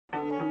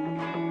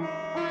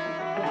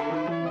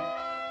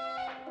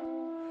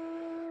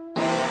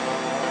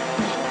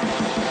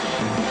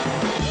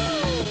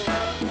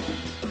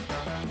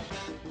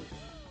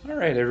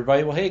right,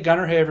 everybody. Well, hey,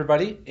 Gunnar. Hey,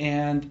 everybody.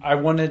 And I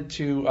wanted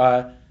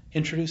to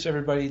introduce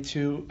everybody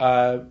to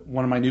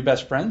one of my new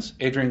best friends,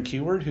 Adrian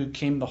Keyword, who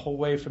came the whole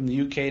way from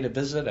the UK to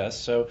visit us.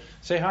 So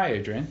say hi,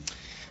 Adrian.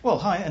 Well,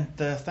 hi, and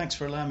thanks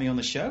for allowing me on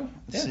the show.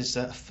 This is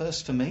a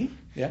first for me.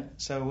 Yeah.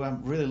 So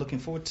I'm really looking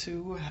forward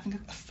to having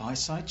a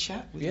fireside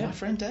chat with my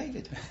friend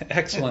David.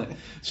 Excellent.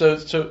 So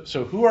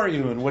who are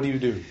you and what do you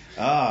do?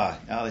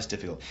 That's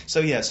difficult.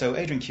 So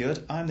Adrian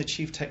Keyword, I'm the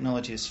Chief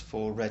Technologist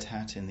for Red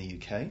Hat in the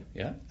UK.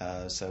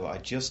 Yeah. So I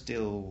just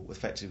deal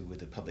effectively with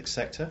the public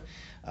sector.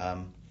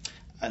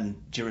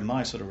 And during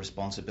my sort of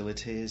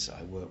responsibilities,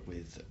 I work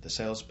with the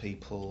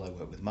salespeople, I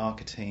work with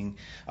marketing,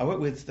 I work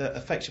with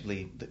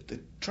effectively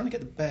trying to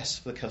get the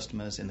best for the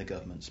customers in the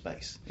government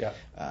space. Yeah.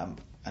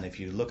 And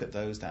if you look at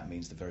those, that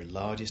means the very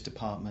largest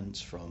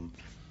departments from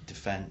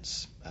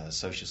defence,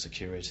 social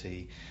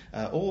security,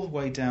 all the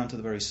way down to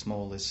the very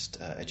smallest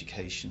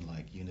education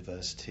like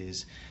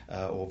universities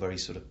or very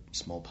sort of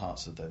small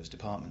parts of those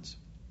departments.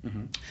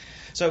 Mm-hmm.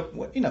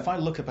 So, if I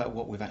look about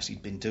what we've actually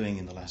been doing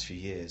in the last few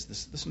years,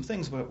 there's some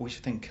things where we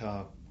think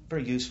are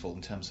very useful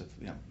in terms of,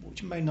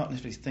 which you may not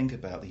necessarily think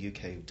about the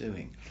UK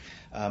doing.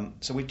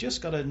 So we've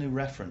just got a new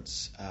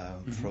reference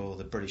for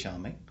the British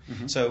Army.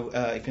 Mm-hmm. So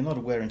if you're not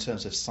aware in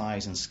terms of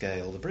size and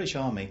scale, the British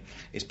Army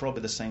is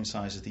probably the same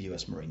size as the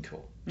US Marine Corps.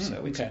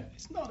 So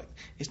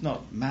it's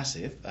not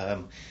massive.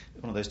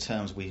 One of those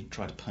terms we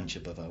try to punch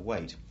above our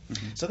weight.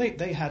 Mm-hmm. So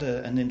they had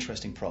an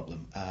interesting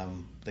problem.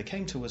 They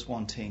came to us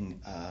wanting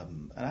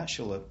an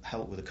actual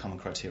help with a common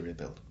criteria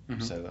build.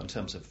 Mm-hmm. So in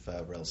terms of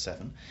RHEL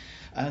 7.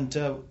 And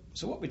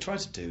so what we tried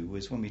to do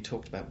was, when we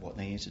talked about what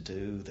they needed to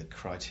do, the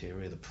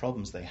criteria, the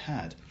problems they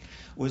had,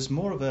 was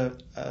more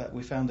of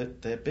we found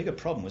that their bigger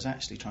problem was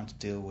actually trying to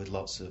deal with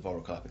lots of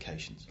Oracle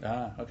applications.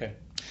 Okay.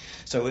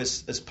 So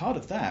as part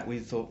of that, we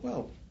thought,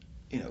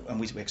 and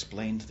we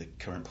explained the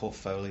current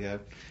portfolio,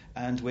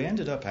 and we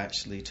ended up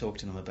actually talking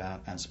to them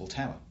about Ansible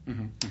Tower.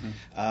 Mm-hmm.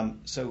 Mm-hmm.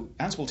 So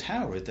Ansible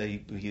Tower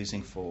they were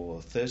using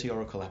for 30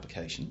 Oracle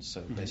applications,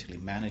 so basically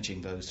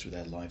managing those through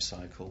their life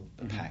cycle,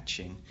 the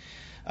patching,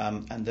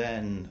 and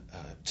then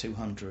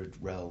 200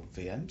 RHEL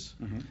VMs,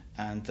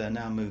 and they're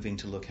now moving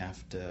to look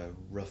after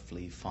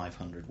roughly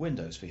 500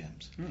 Windows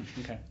VMs.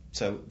 Okay.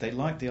 So they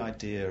like the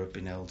idea of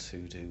being able to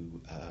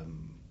do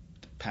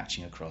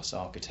patching across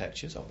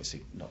architectures,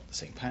 obviously not the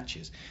same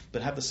patches,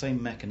 but have the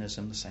same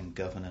mechanism, the same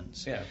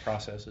governance. Yeah,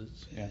 processes.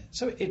 Yeah.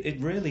 So it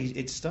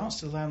really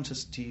starts to allow them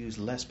to use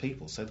less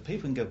people, so the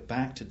people can go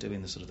back to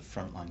doing the sort of the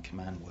frontline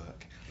command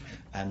work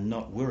and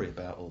not worry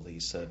about all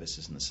these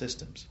services and the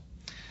systems.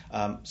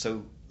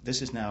 So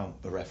this is now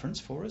a reference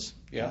for us.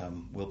 Yeah.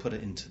 We'll put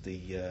it into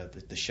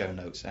the show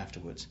notes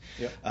afterwards.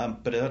 Yeah.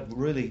 But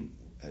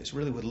it's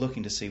really we're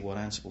looking to see what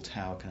Ansible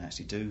Tower can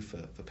actually do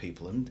for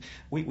people, and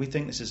we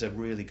think this is a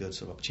really good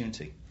sort of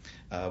opportunity.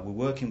 We're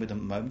working with them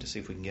at the moment to see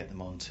if we can get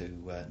them on to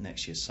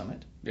next year's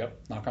summit.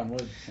 Yep, knock on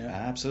wood. Yeah.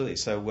 Absolutely.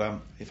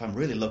 So if I'm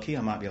really lucky,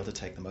 I might be able to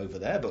take them over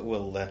there, but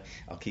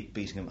I'll keep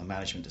beating up my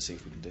management to see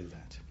if we can do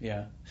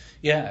that.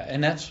 Yeah,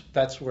 and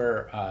that's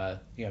where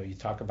you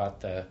talk about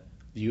the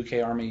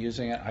UK Army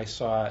using it. I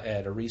saw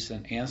at a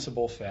recent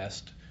Ansible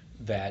Fest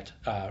that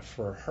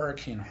for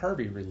Hurricane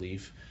Harvey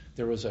relief,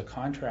 there was a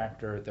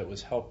contractor that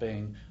was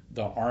helping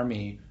the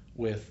Army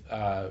with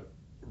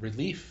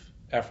relief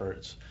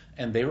efforts,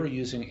 and they were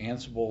using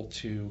Ansible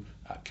to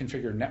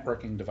configure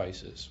networking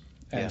devices.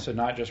 And so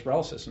not just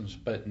RHEL systems,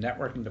 but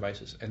networking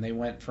devices. And they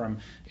went from,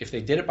 if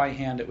they did it by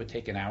hand, it would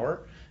take an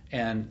hour,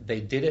 and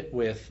they did it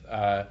with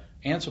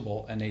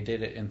Ansible, and they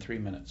did it in 3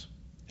 minutes.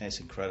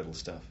 It's incredible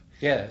stuff.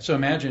 Yeah. So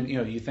imagine,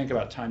 you think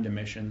about time to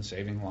mission,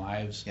 saving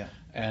lives,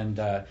 and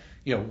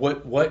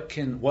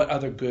what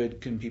other good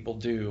can people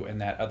do in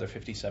that other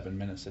 57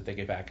 minutes that they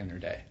get back in their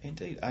day?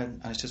 Indeed, and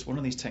it's just one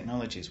of these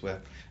technologies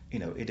where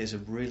it is a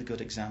really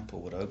good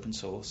example what open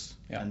source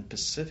and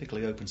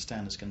specifically open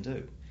standards can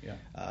do. Yeah.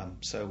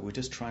 So we're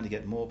just trying to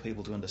get more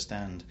people to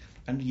understand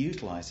and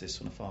utilize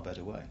this in a far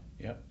better way.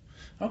 Yep.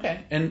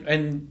 Okay,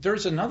 and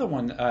there's another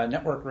one.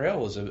 Network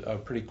Rail is a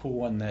pretty cool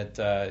one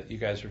that you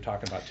guys are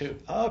talking about too.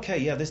 Okay,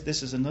 yeah,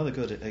 this is another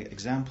good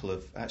example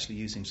of actually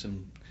using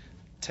some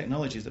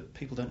technologies that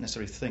people don't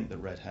necessarily think that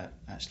Red Hat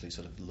actually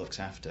sort of looks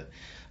after.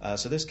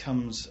 So this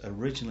comes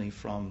originally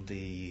from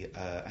the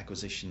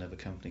acquisition of a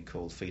company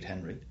called Feed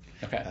Henry,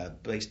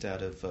 based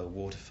out of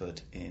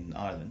Waterford in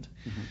Ireland.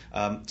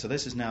 Mm-hmm. So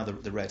this is now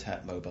the Red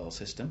Hat mobile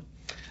system.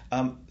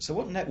 So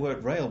what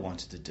Network Rail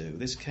wanted to do,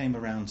 this came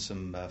around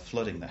some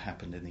flooding that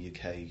happened in the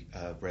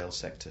UK rail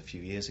sector a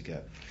few years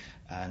ago,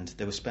 and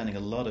they were spending a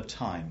lot of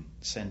time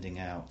sending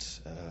out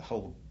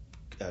whole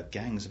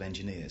gangs of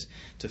engineers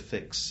to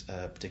fix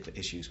particular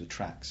issues with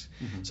tracks.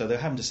 Mm-hmm. So they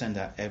were having to send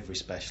out every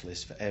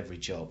specialist for every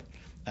job,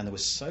 and there were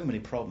so many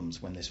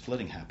problems when this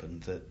flooding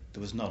happened that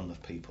there was not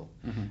enough people.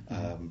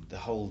 Mm-hmm. The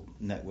whole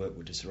network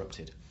were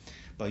disrupted.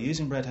 By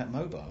using Red Hat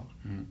Mobile,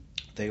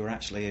 they were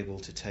actually able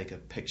to take a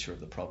picture of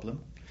the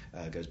problem,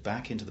 goes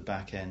back into the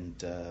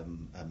back-end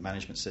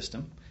management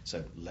system,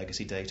 so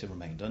legacy data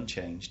remained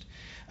unchanged,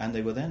 and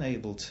they were then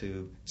able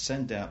to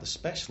send out the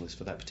specialist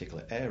for that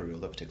particular area or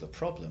that particular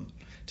problem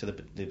to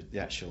the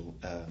actual,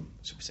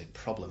 should we say,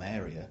 problem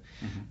area,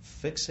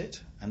 fix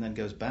it, and then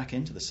goes back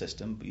into the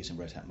system using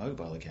Red Hat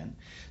Mobile again.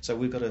 So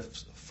we've got a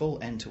full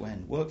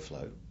end-to-end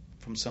workflow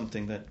from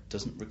something that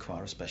doesn't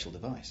require a special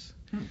device.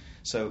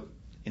 So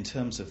in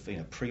terms of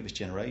previous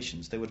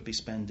generations, they would be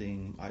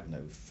spending, I don't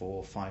know,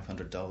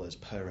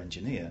 $400-500 per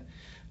engineer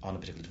on a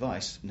particular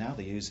device. Now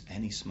they use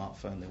any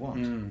smartphone they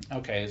want.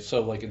 Okay,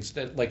 so like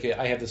instead, like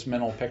I have this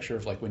mental picture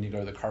of like when you go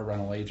to the car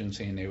rental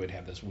agency and they would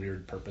have this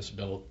weird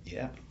purpose-built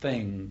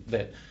thing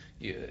that,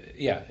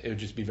 it would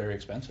just be very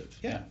expensive.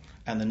 Yeah,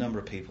 and the number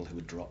of people who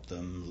would drop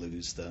them,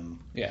 lose them,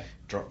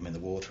 drop them in the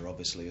water,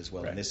 obviously, as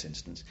well in this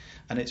instance.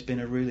 And it's been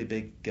a really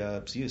big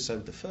use. So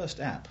the first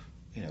app,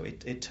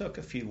 it took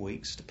a few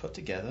weeks to put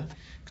together,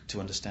 to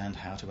understand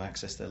how to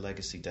access their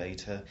legacy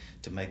data,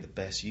 to make the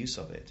best use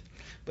of it.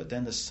 But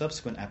then the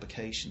subsequent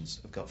applications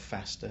have got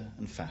faster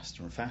and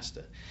faster and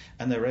faster.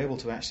 And they're able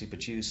to actually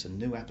produce a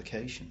new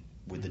application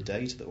with the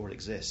data that already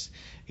exists,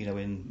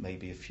 in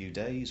maybe a few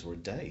days or a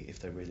day if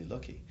they're really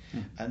lucky.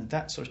 And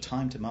that sort of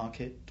time to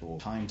market or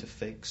time to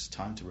fix,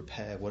 time to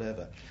repair,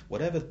 whatever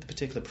the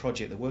particular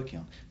project they're working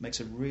on makes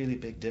a really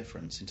big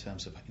difference in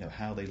terms of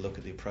how they look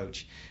at the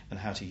approach and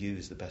how to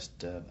use the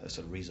best sort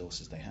of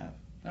resources they have.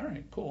 All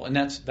right, cool. And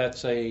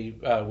that's we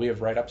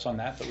have write-ups on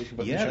that we can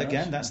put in the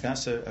show notes?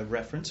 That's a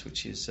reference,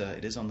 which is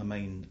it is on the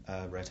main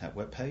Red Hat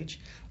webpage.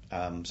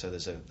 So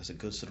there's a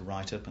good sort of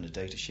write-up and a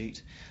data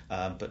sheet.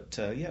 But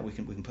we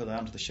can put that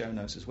onto the show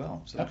notes as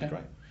well. So that'd be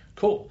great.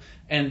 Cool.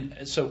 And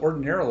so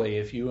ordinarily,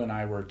 if you and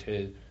I were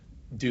to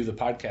do the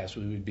podcast,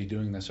 we would be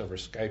doing this over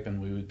Skype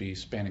and we would be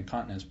spanning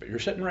continents. But you're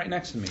sitting right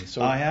next to me.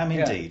 So I am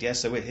indeed.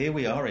 Yes. So here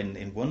we are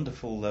in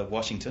wonderful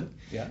Washington.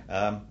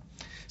 Yeah.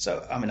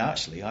 So I mean,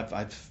 actually,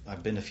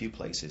 I've been a few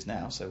places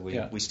now. So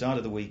we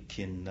started the week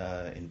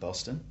in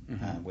Boston,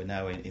 and we're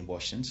now in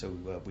Washington.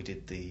 So we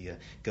did the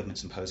government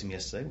symposium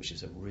yesterday, which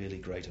is a really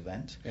great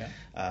event.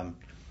 A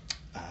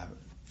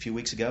few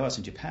weeks ago, I was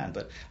in Japan.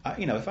 But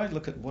if I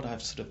look at what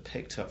I've sort of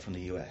picked up from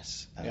the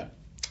US,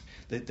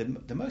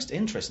 the most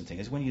interesting thing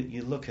is when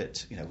you look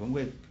at when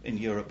we're in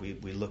Europe,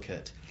 we look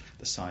at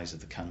the size of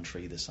the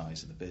country, the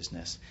size of the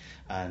business,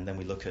 and then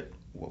we look at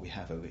what we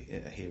have over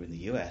here in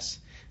the US.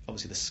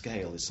 Obviously, the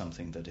scale is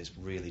something that is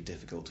really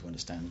difficult to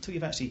understand until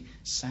you've actually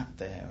sat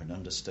there and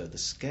understood the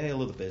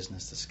scale of the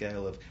business, the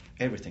scale of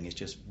everything is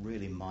just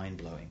really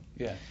mind-blowing.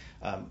 Yeah.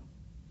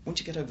 Once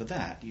you get over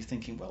that, you're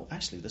thinking, well,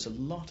 actually, there's a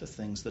lot of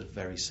things that are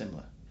very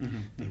similar.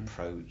 The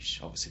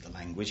approach, obviously, the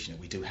language.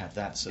 We do have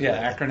that. So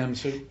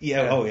acronyms.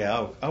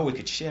 We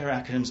could share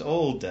acronyms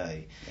all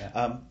day.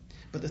 Yeah.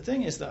 But the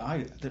thing is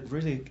that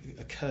really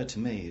occurred to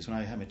me is when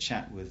I have a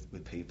chat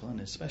with people,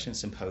 and especially in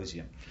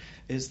symposium,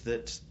 is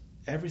that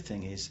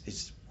everything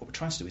is what we're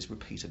trying to do is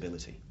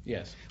repeatability.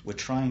 Yes. We're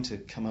trying to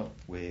come up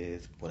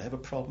with whatever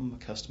problem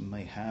a customer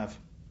may have,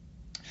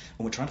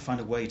 and we're trying to find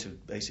a way to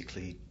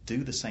basically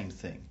do the same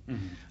thing.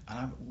 And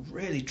I'm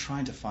really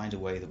trying to find a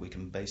way that we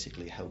can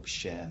basically help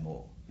share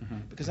more,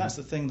 because that's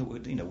the thing that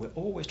we're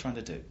always trying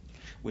to do.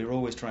 We're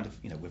always trying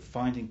to, we're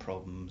finding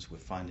problems, we're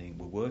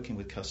working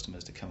with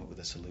customers to come up with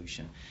a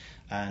solution,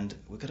 and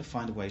we've got to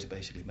find a way to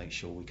basically make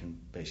sure we can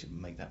basically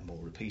make that more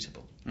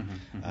repeatable.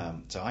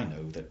 So I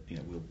know that,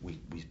 we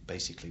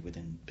basically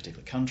within a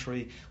particular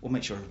country, we'll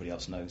make sure everybody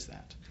else knows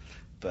that.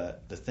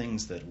 But the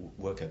things that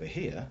work over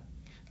here,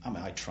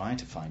 I try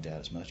to find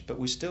out as much, but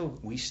we still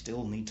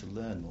need to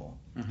learn more,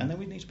 and then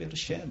we need to be able to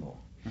share more.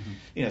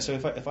 So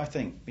if I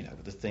think,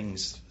 the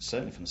things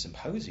certainly from the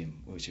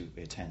symposium which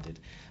we attended,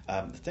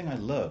 the thing I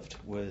loved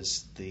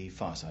was the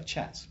fireside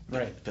chats.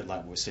 Right. A bit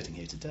like we're sitting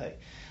here today.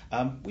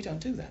 We don't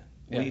do that.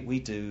 Yeah. We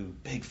do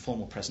big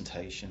formal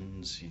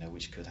presentations,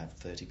 which could have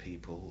 30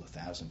 people,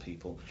 1,000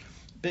 people,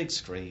 big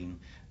screen,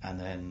 and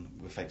then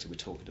effectively we're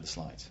talking to the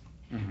slides.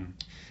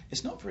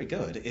 It's not very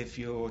good if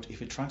you're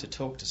trying to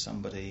talk to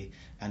somebody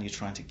and you're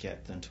trying to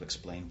get them to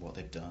explain what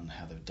they've done,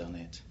 how they've done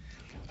it.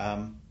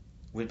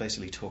 We're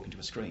basically talking to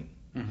a screen.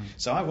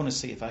 So I want to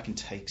see if I can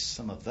take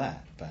some of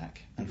that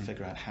back and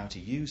figure out how to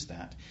use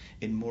that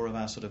in more of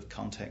our sort of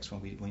context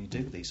when we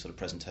do these sort of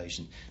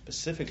presentations,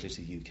 specifically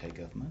to the UK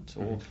government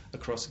or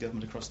across the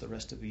government across the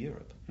rest of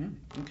Europe.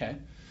 Okay.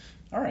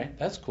 All right.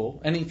 That's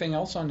cool. Anything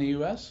else on the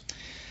US?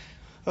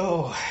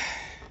 Oh,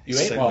 you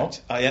ate well.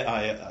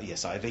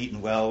 Yes, I've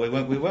eaten well.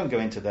 We won't go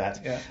into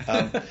that.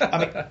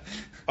 Yeah.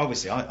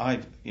 Obviously,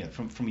 I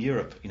from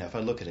Europe, if I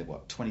look at it,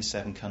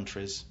 27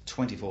 countries,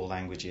 24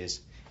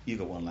 languages. You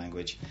got one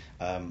language.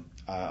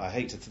 I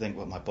hate to think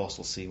what my boss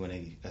will see when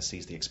he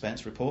sees the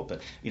expense report,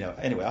 but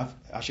anyway,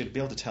 I should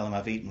be able to tell him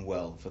I've eaten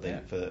well for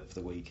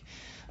the week.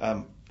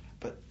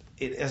 But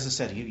as I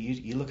said,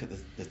 you look at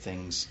the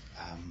things.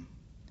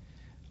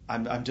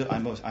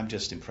 I'm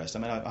just impressed.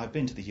 I've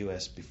been to the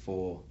US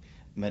before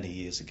many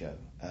years ago.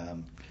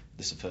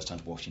 this is the first time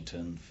to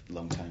Washington,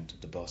 long time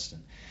to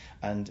Boston,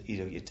 and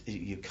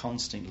you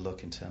constantly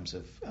look in terms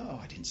of, oh,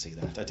 I didn't see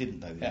that, I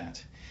didn't know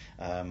that.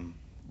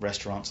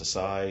 Restaurants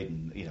aside,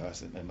 and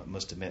I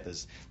must admit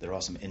there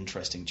are some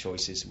interesting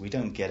choices. We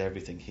don't get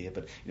everything here,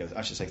 but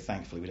I should say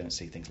thankfully we don't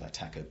see things like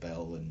Taco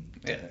Bell and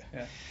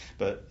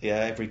but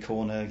every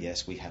corner,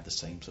 yes, we have the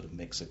same sort of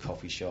mix of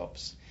coffee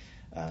shops.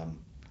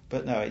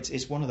 But no,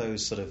 it's one of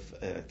those sort of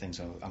things.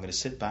 I'm going to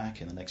sit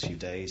back in the next few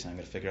days and I'm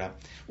going to figure out,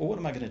 well, what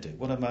am I going to do?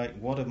 What am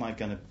I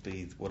going to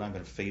be? What I'm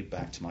going to feed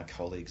back to my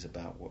colleagues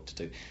about what to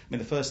do. I mean,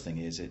 the first thing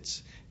is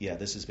this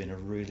has been a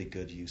really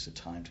good use of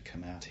time to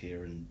come out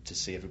here and to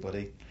see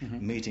everybody.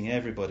 Mm-hmm. Meeting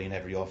everybody in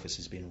every office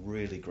has been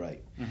really great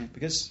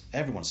because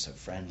everyone's so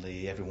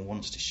friendly. Everyone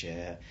wants to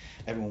share.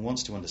 Everyone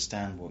wants to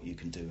understand what you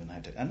can do and how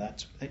to. And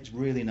it's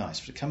really nice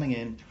for coming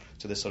in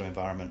to this sort of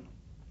environment.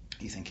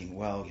 You're thinking,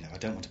 well, I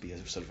don't want to be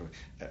a sort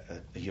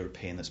of a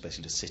European that's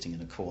basically just sitting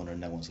in a corner and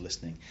no one's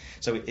listening.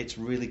 So it's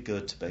really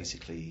good to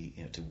basically,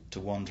 to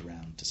wander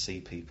around, to see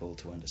people,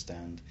 to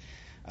understand.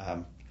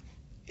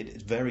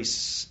 It's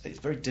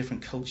very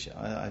different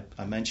culture.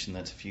 I mentioned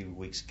that a few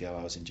weeks ago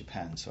I was in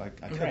Japan, so I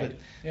covered. Right.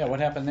 Yeah, what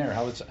happened there?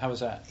 How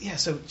was that? Yeah,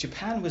 so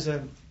Japan was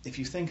if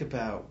you think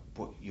about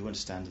what you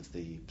understand of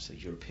the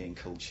European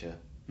culture.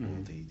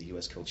 Or the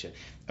US culture,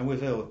 and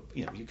we've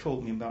you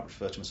might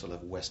refer to them as sort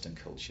of Western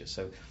culture.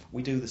 So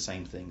we do the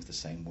same things the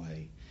same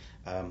way.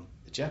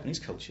 The Japanese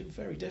culture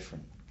very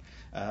different.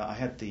 I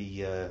had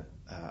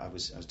I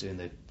was doing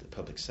the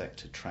public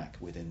sector track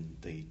within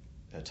the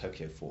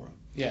Tokyo Forum.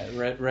 Yeah,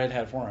 Red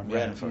Hat Forum.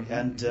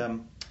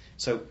 And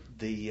so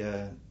the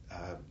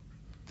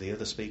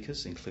other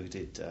speakers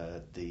included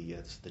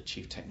the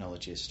chief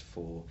technologist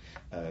for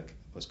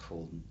what's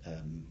called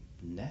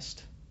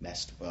Nest.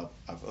 Well,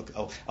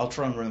 I'll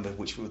try and remember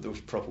which were the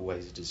proper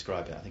ways to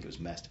describe it. I think it was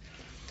MEST.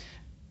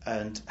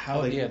 And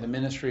how the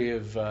Ministry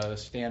of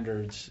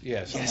Standards.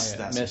 Yeah, yes,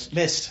 like that's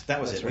MIST. That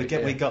was it.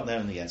 Right, we got there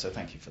in the end. So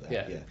thank you for that.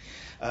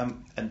 Yeah.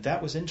 And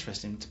that was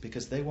interesting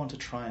because they want to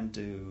try and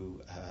do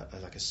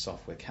like a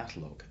software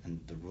catalog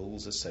and the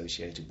rules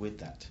associated with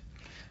that.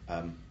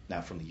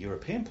 Now, from the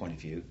European point of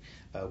view,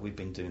 we've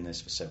been doing this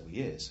for several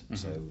years. Mm-hmm.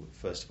 So,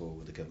 first of all,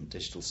 with the Government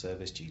Digital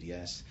Service,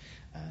 GDS,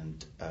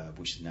 and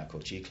which is now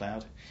called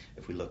G-Cloud.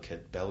 If we look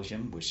at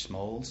Belgium, which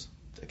Smalls,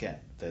 again,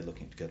 they're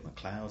looking at government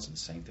clouds, and the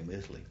same thing with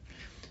Italy.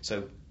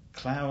 So,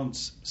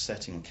 clouds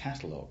setting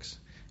catalogs,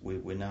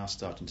 we're now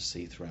starting to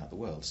see throughout the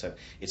world. So,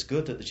 it's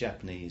good that the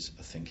Japanese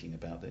are thinking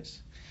about this.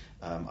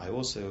 I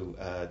also,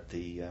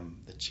 the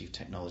chief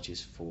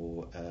technologist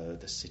for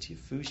the city of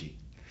Fuji.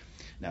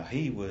 Now,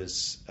 he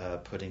was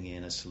putting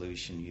in a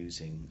solution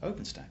using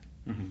OpenStack.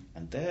 Mm-hmm.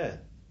 And their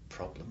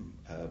problem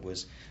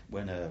was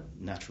when a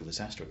natural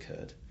disaster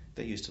occurred,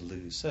 they used to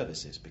lose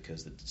services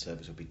because the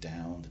service would be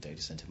down, the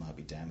data center might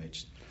be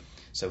damaged.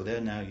 So they're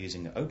now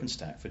using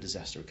OpenStack for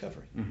disaster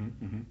recovery.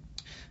 Mm-hmm, mm-hmm.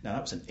 Now,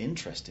 that was an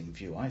interesting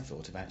view, I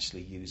thought, of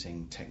actually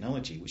using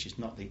technology, which is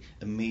not the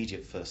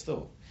immediate first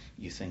thought.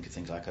 You think of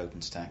things like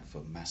OpenStack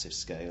for massive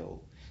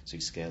scale, so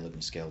you scale up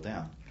and scale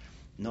down.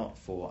 Not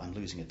for I'm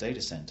losing a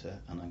data center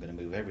and I'm going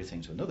to move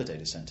everything to another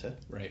data center,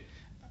 right?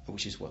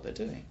 Which is what they're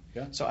doing.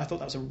 Yeah. So I thought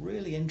that was a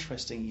really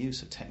interesting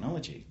use of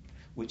technology,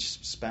 which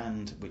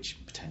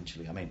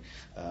potentially, I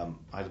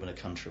live in a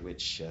country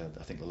which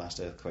I think the last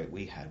earthquake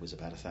we had was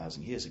about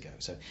 1,000 years ago.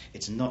 So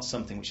it's not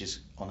something which is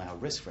on our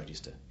risk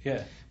register.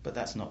 Yeah. But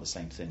that's not the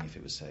same thing if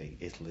it was, say,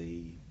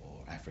 Italy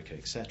or Africa,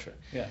 etc.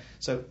 Yeah.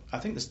 So I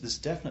think there's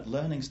definite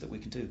learnings that we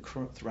can do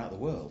throughout the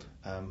world.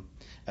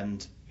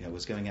 And I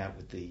was going out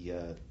with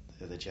the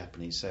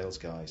Japanese sales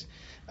guys,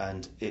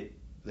 and they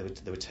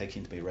were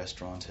taking to me a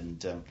restaurant, and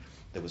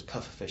there was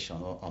pufferfish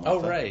on offer. Oh,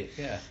 right,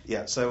 yeah.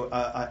 Yeah, so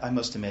I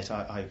must admit,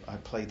 I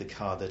played the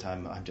card that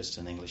I'm just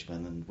an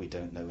Englishman and we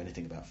don't know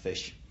anything about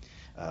fish,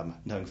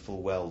 knowing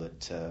full well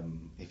that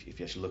if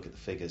you actually look at the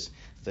figures,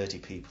 30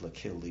 people are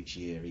killed each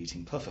year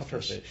eating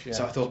pufferfish. Yeah.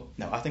 So I thought,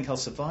 no, I think I'll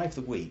survive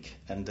the week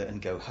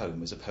and go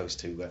home as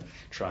opposed to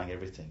trying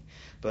everything.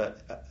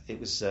 But it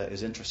was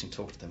interesting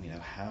talking to them,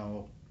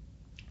 how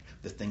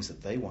the things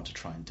that they want to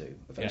try and do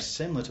are very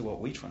similar to what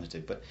we're trying to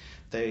do, but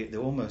they're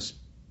almost,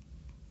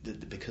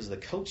 because of the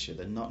culture,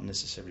 they're not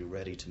necessarily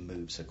ready to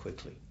move so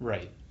quickly.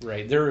 Right.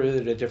 They're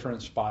at a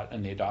different spot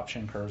in the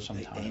adoption curve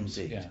sometimes.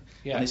 Indeed.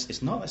 Yeah. And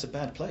it's not that's a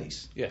bad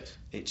place. Yes.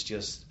 It's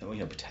just,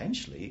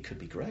 potentially it could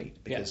be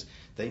great because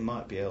they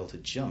might be able to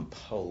jump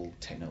whole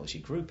technology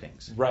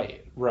groupings.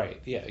 Right.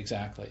 Yeah,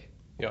 exactly.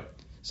 Yep.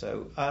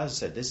 So, as I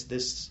said, this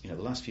the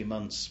last few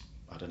months,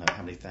 I don't know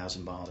how many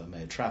thousand miles I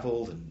may have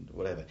travelled and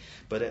whatever,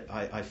 but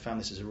I found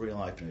this as a real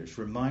eye-opener. It's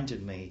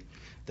reminded me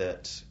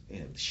that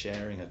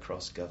sharing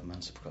across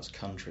governments, across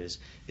countries,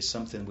 is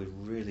something we've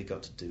really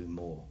got to do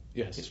more.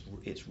 Yes.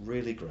 It's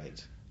really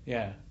great.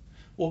 Yeah.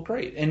 Well,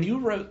 great. And you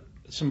wrote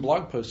some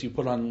blog posts you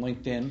put on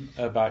LinkedIn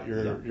about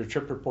your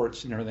trip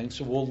reports and everything,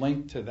 so we'll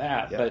link to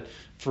that. Yeah. But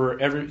for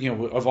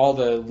of all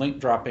the link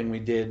dropping we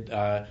did,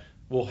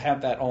 we'll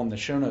have that all in the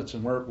show notes.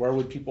 And where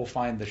would people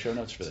find the show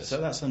notes for this? So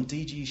that's on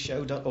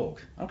dgshow.org.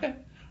 Okay.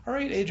 All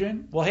right,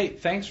 Adrian. Well, hey,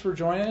 thanks for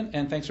joining,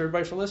 and thanks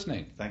everybody for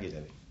listening. Thank you,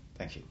 David.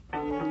 Thank you.